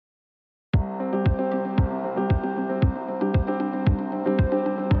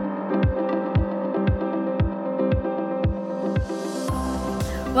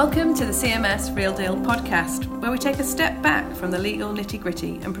Welcome to the CMS Real Deal podcast, where we take a step back from the legal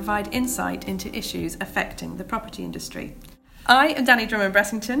nitty-gritty and provide insight into issues affecting the property industry. I am Danny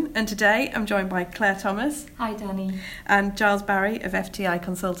Drummond-Bressington, and today I'm joined by Clare Thomas. Hi, Danny. And Giles Barrie of FTI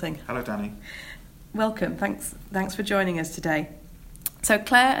Consulting. Hello, Danny. Welcome. Thanks for joining us today. So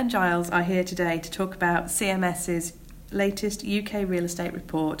Clare and Giles are here today to talk about CMS's latest UK real estate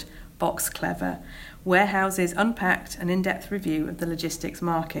report, Box Clever, Warehouses Unpacked, an in-depth review of the logistics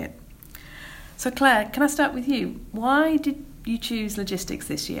market. So Clare, can I start with you? Why did you choose logistics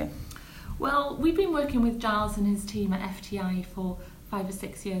this year? Well, we've been working with Giles and his team at FTI for 5 or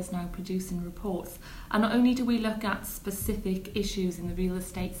 6 years now, producing reports. And not only do we look at specific issues in the real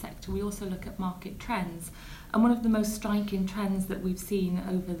estate sector, we also look at market trends. And one of the most striking trends that we've seen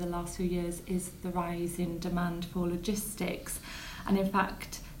over the last few years is the rise in demand for logistics. And in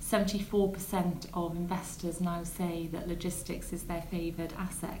fact, 74% of investors now say that logistics is their favoured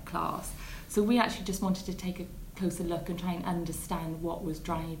asset class. So we actually just wanted to take a closer look and try and understand what was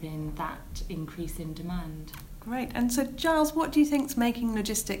driving that increase in demand. Great. And so, Giles, what do you think's making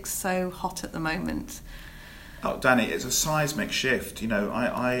logistics so hot at the moment? Oh, Danny, it's a seismic shift. You know,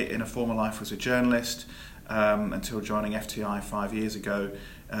 I in a former life was a journalist until joining FTI 5 years ago.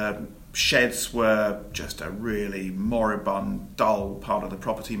 Sheds were just a really moribund, dull part of the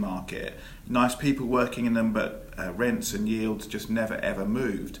property market. Nice people working in them, but rents and yields just never ever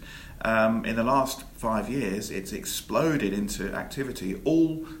moved. In the last 5 years, it's exploded into activity,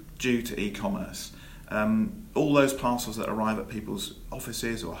 all due to e-commerce. All those parcels that arrive at people's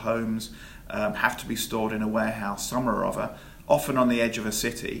offices or homes have to be stored in a warehouse somewhere or other, often on the edge of a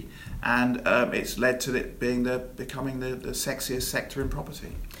city, and it's led to it becoming the sexiest sector in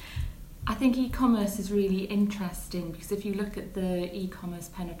property. I think e-commerce is really interesting because if you look at the e-commerce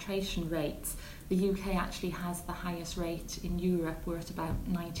penetration rates, the UK actually has the highest rate in Europe. We're at about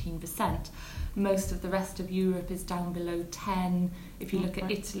 19%. Most of the rest of Europe is down below 10%. If you look at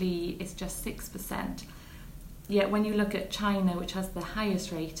Italy, it's just 6%. Yet when you look at China, which has the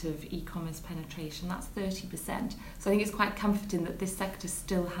highest rate of e-commerce penetration, that's 30%. So I think it's quite comforting that this sector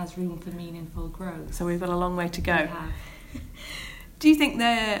still has room for meaningful growth. So we've got a long way to go. We have. Do you think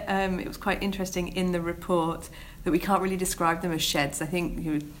it was quite interesting in the report that we can't really describe them as sheds? I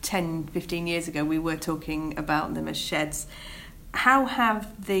think 10, 15 years ago we were talking about them as sheds. How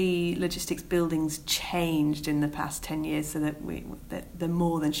have the logistics buildings changed in the past 10 years so that they're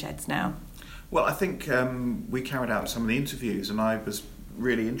more than sheds now? Well, I think we carried out some of the interviews, and I was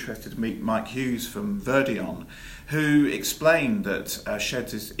really interested to meet Mike Hughes from Verdion, who explained that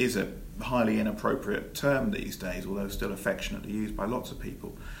sheds is a highly inappropriate term these days, although still affectionately used by lots of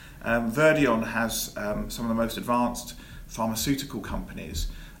people. Verdion has some of the most advanced pharmaceutical companies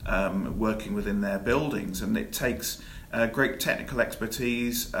working within their buildings, and it takes great technical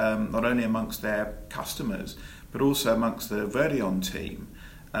expertise not only amongst their customers but also amongst the Verdion team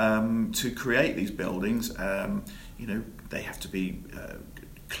to create these buildings. They have to be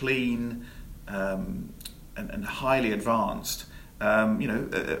clean and highly advanced.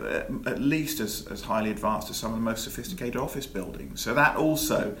 At least as highly advanced as some of the most sophisticated office buildings. So that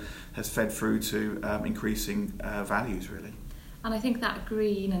also has fed through to increasing values, really. And I think that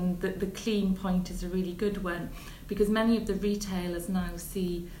green and the clean point is a really good one, because many of the retailers now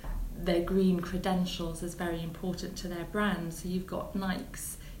see their green credentials as very important to their brand. So you've got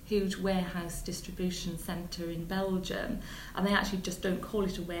Nike's huge warehouse distribution centre in Belgium, and they actually just don't call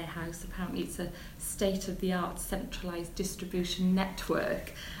it a warehouse. Apparently it's a state-of-the-art centralised distribution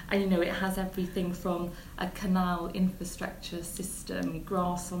network, and it has everything from a canal infrastructure system,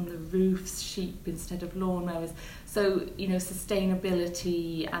 grass on the roofs, sheep instead of lawnmowers. So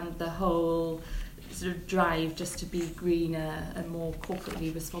sustainability and the whole sort of drive just to be greener and more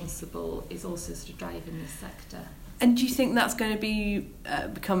corporately responsible is also sort of driving this sector. And do you think that's going to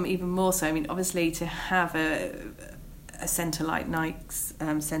become even more so? I mean, obviously, to have a centre like Nike's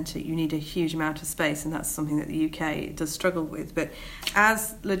centre, you need a huge amount of space, and that's something that the UK does struggle with. But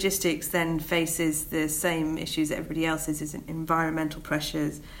as logistics then faces the same issues that everybody else is environmental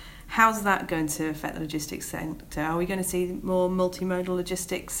pressures, how's that going to affect the logistics sector? Are we going to see more multimodal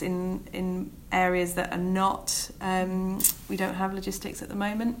logistics in areas that are not, we don't have logistics at the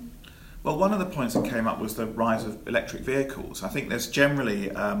moment? Well, one of the points that came up was the rise of electric vehicles. I think there's generally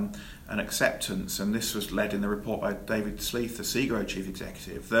an acceptance, and this was led in the report by David Sleeth, the SEGRO chief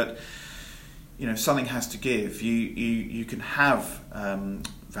executive, that something has to give. You can have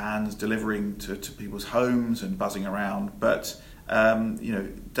vans delivering to people's homes and buzzing around, but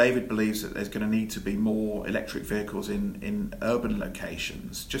David believes that there's going to need to be more electric vehicles in urban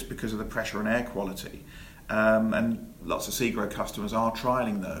locations just because of the pressure on air quality. and lots of SEGRO customers are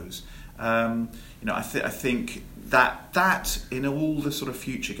trialling those. I think that in all the sort of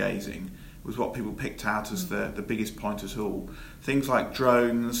future gazing was what people picked out as the biggest point at all. Things like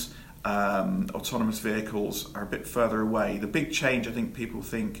drones, autonomous vehicles are a bit further away. The big change I think people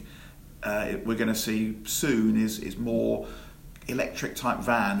think we're going to see soon is more electric type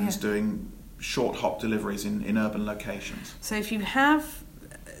vans doing short hop deliveries in urban locations. So if you have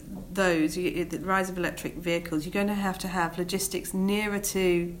those, the rise of electric vehicles, you're going to have logistics nearer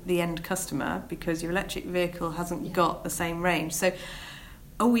to the end customer because your electric vehicle hasn't got the same range. So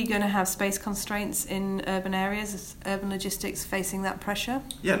are we going to have space constraints in urban areas? Is urban logistics facing that pressure?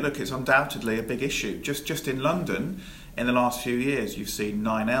 Yeah, look, it's undoubtedly a big issue. Just in London, in the last few years, you've seen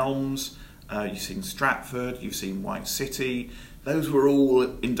Nine Elms, you've seen Stratford, you've seen White City. Those were all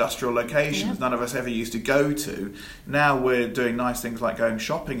industrial locations none of us ever used to go to. Now we're doing nice things like going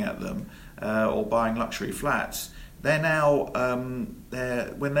shopping at them or buying luxury flats. They're now,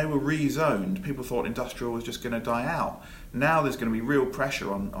 when they were rezoned, people thought industrial was just going to die out. Now there's going to be real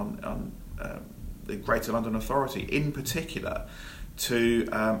pressure on the Greater London Authority, in particular, to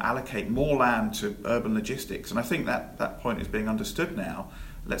allocate more land to urban logistics. And I think that point is being understood now.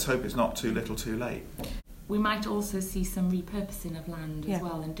 Let's hope it's not too little too late. We might also see some repurposing of land as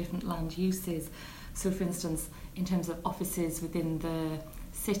well and different land uses. So, for instance, in terms of offices within the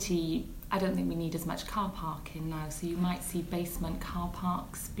city, I don't think we need as much car parking now. So you might see basement car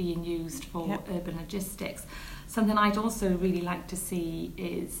parks being used for urban logistics. Something I'd also really like to see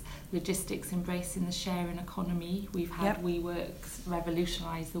is logistics embracing the sharing economy. We've had WeWorks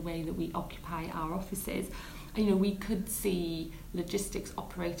revolutionise the way that we occupy our offices. We could see logistics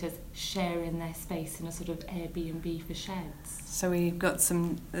operators sharing their space in a sort of Airbnb for sheds. So we've got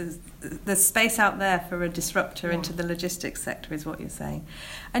there's space out there for a disruptor into the logistics sector, is what you're saying.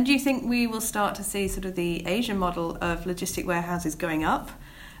 And do you think we will start to see sort of the Asian model of logistic warehouses going up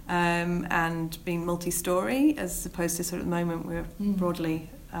and being multi-storey, as opposed to sort of the moment we're broadly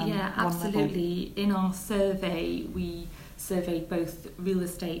yeah, absolutely. One level? In our survey, we surveyed both real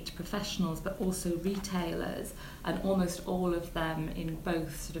estate professionals but also retailers, and almost all of them in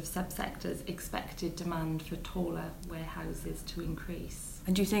both sort of subsectors expected demand for taller warehouses to increase.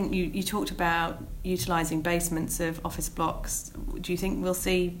 And do you think, you talked about utilising basements of office blocks, do you think we'll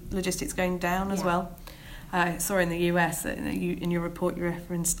see logistics going down as well? I saw in the US, in your report you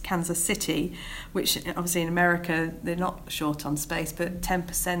referenced Kansas City, which obviously in America they're not short on space, but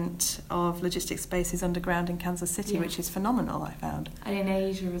 10% of logistics space is underground in Kansas City, which is phenomenal, I found. And in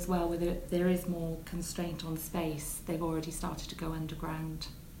Asia as well, where there is more constraint on space, they've already started to go underground.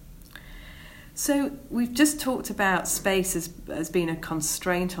 So we've just talked about space as being a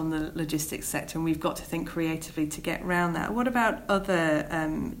constraint on the logistics sector, and we've got to think creatively to get around that. What about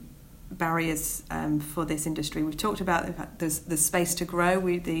other barriers for this industry? We've talked about the fact there's space to grow.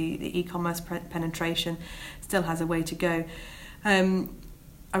 The e-commerce penetration still has a way to go.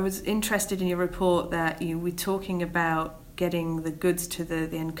 I was interested in your report that you were talking about getting the goods to the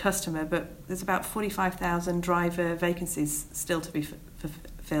end customer, but there's about 45,000 driver vacancies still to be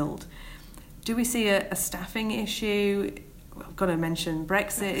fulfilled. Do we see a staffing issue? I've got to mention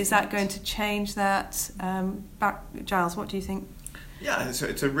Brexit. Is that going to change that? Giles, what do you think? Yeah,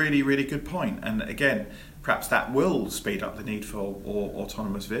 it's a really, really good point. And again, perhaps that will speed up the need for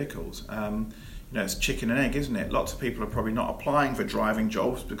autonomous vehicles. It's chicken and egg, isn't it? Lots of people are probably not applying for driving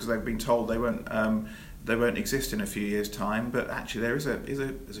jobs because they've been told they won't exist in a few years' time. But actually, there is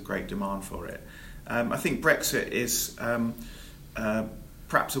a great demand for it. I think Brexit is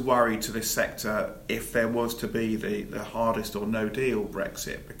perhaps a worry to this sector if there was to be the hardest or no deal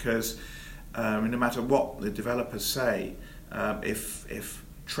Brexit, because no matter what the developers say, if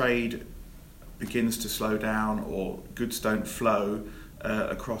trade begins to slow down or goods don't flow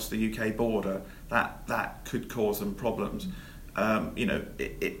across the UK border, that could cause them problems.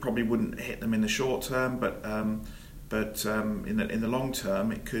 It probably wouldn't hit them in the short term, but in the long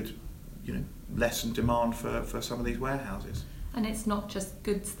term, it could lessen demand for some of these warehouses. And it's not just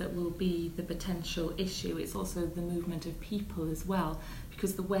goods that will be the potential issue, it's also the movement of people as well,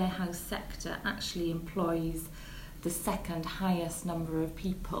 because the warehouse sector actually employs the second highest number of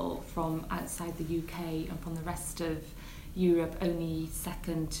people from outside the UK and from the rest of Europe, only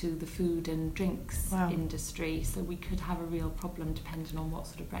second to the food and drinks industry. So we could have a real problem depending on what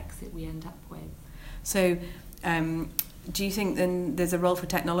sort of Brexit we end up with. So do you think then there's a role for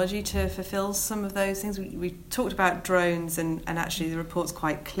technology to fulfil some of those things? We talked about drones, and actually the report's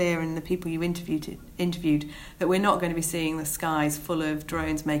quite clear, and the people you interviewed that we're not going to be seeing the skies full of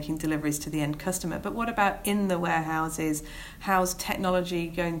drones making deliveries to the end customer. But what about in the warehouses? How's technology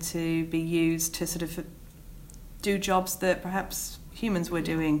going to be used to sort of do jobs that perhaps humans were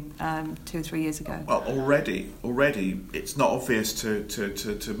doing 2 or 3 years ago. Well, already, it's not obvious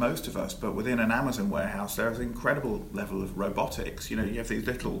to most of us, but within an Amazon warehouse, there is an incredible level of robotics. You know, you have these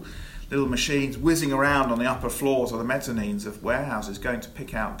little machines whizzing around on the upper floors or the mezzanines of warehouses going to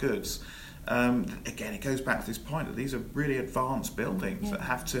pick out goods. Again, it goes back to this point that these are really advanced buildings that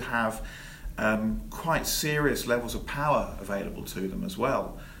have to have quite serious levels of power available to them as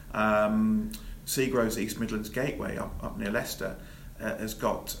well. Seagrove's East Midlands Gateway up near Leicester has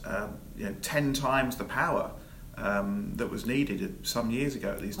got 10 times the power that was needed some years ago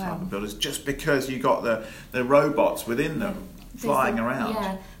at these type of buildings, just because you got the robots within them flying around.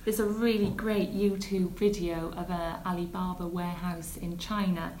 Yeah, there's a really great YouTube video of a Alibaba warehouse in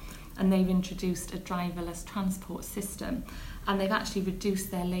China, and they've introduced a driverless transport system, and they've actually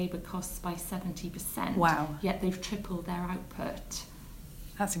reduced their labour costs by 70%. Wow. Yet they've tripled their output.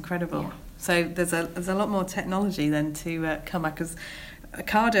 That's incredible. Yeah. So there's a lot more technology then to come back, because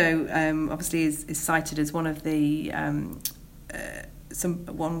Ocado obviously is cited as one of the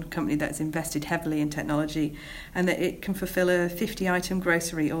one company that's invested heavily in technology, and that it can fulfil a 50-item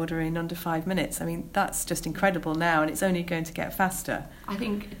grocery order in under 5 minutes. I mean, that's just incredible now, and it's only going to get faster. I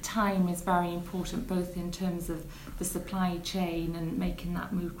think time is very important, both in terms of the supply chain and making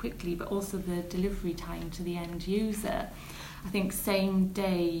that move quickly, but also the delivery time to the end user. I think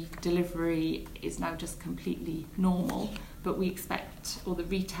same-day delivery is now just completely normal, but we expect, or the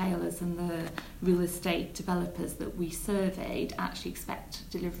retailers and the real estate developers that we surveyed actually expect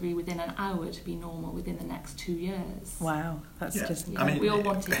delivery within an hour to be normal within the next 2 years. Wow, that's just I mean, we all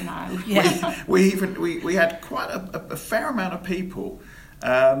want it now. We had quite a fair amount of people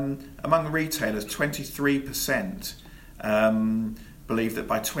among the retailers. 23% believe that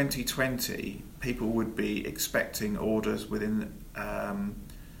by 2020 people would be expecting orders within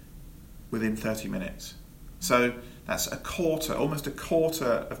 30 minutes. So that's almost a quarter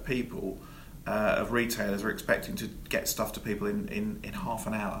of people, of retailers, are expecting to get stuff to people in half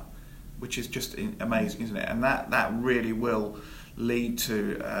an hour, which is just amazing, isn't it? And that really will lead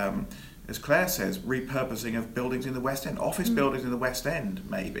to, as Clare says, repurposing of buildings in the West End. Office buildings in the West End,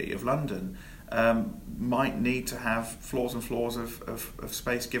 maybe, of London, might need to have floors and floors of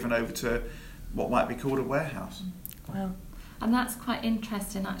space given over to what might be called a warehouse. Wow. And that's quite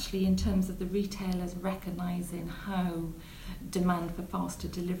interesting, actually, in terms of the retailers recognising how demand for faster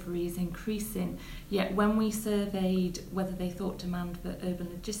delivery is increasing. Yet when we surveyed whether they thought demand for urban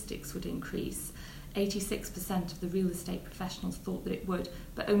logistics would increase, 86% of the real estate professionals thought that it would,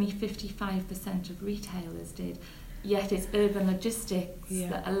 but only 55% of retailers did. Yet it's urban logistics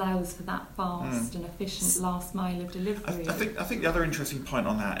that allows for that fast and efficient last mile of delivery. I think the other interesting point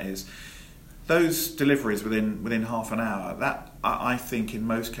on that is those deliveries within half an hour, that I think in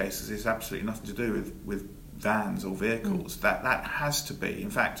most cases is absolutely nothing to do with vans or vehicles. That has to be. In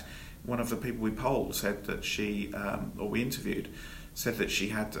fact, one of the people we polled said that we interviewed, said that she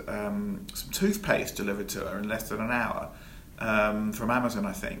had some toothpaste delivered to her in less than an hour from Amazon,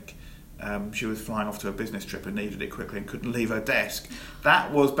 I think. She was flying off to a business trip and needed it quickly and couldn't leave her desk.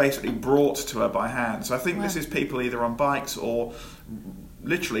 That was basically brought to her by hand. So I think this is people either on bikes or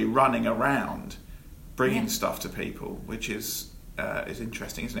literally running around bringing stuff to people, which is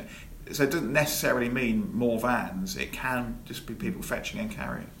interesting, isn't it? So it doesn't necessarily mean more vans. It can just be people fetching and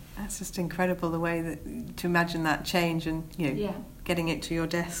carrying. That's just incredible, the way that to imagine that change and getting it to your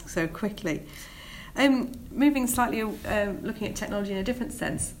desk so quickly. Moving slightly, looking at technology in a different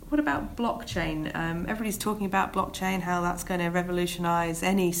sense, what about blockchain? Everybody's talking about blockchain, how that's going to revolutionise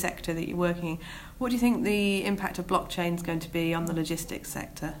any sector that you're working in. What do you think the impact of blockchain is going to be on the logistics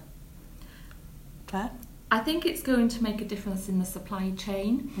sector? Clare? I think it's going to make a difference in the supply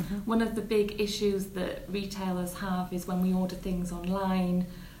chain. One of the big issues that retailers have is when we order things online,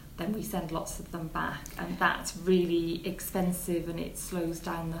 then we send lots of them back, and that's really expensive and it slows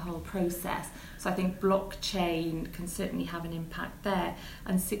down the whole process. So I think blockchain can certainly have an impact there,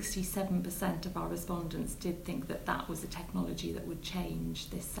 and 67% of our respondents did think that that was a technology that would change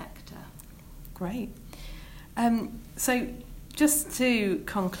this sector. Great. So just to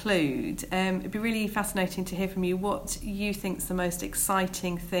conclude, it'd be really fascinating to hear from you what you think is the most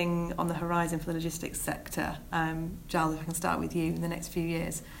exciting thing on the horizon for the logistics sector. Giles, if I can start with you in the next few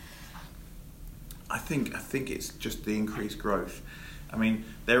years. I think it's just the increased growth. I mean,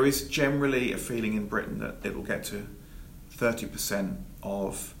 there is generally a feeling in Britain that it will get to 30%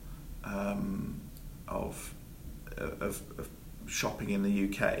 of shopping in the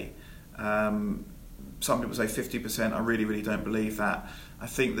UK. Some people say 50%. I really don't believe that. I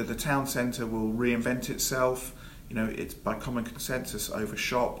think that the town centre will reinvent itself. You know, it's by common consensus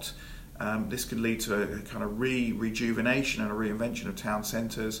overshopped. This could lead to a kind of rejuvenation and a reinvention of town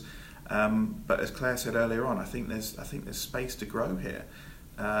centres. But as Claire said earlier on, I think there's space to grow here.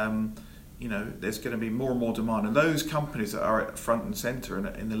 There's going to be more and more demand, and those companies that are at front and centre and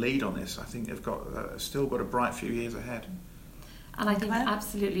in the lead on this, I think they've still got a bright few years ahead. And I think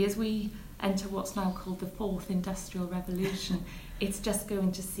absolutely, as we enter what's now called the fourth industrial revolution, it's just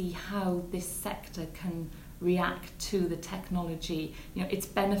going to see how this sector can react to the technology. It's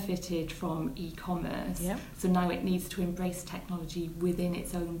benefited from e-commerce, so now it needs to embrace technology within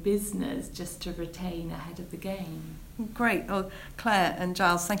its own business just to retain ahead of the game. Great. Well, Clare and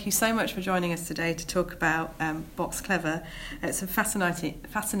Giles, thank you so much for joining us today to talk about Box Clever. It's a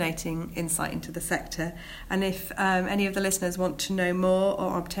fascinating insight into the sector. And if any of the listeners want to know more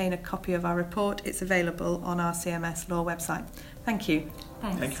or obtain a copy of our report, it's available on our CMS Law website. Thank you.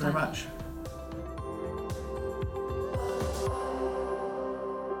 Thanks. Thank you very much.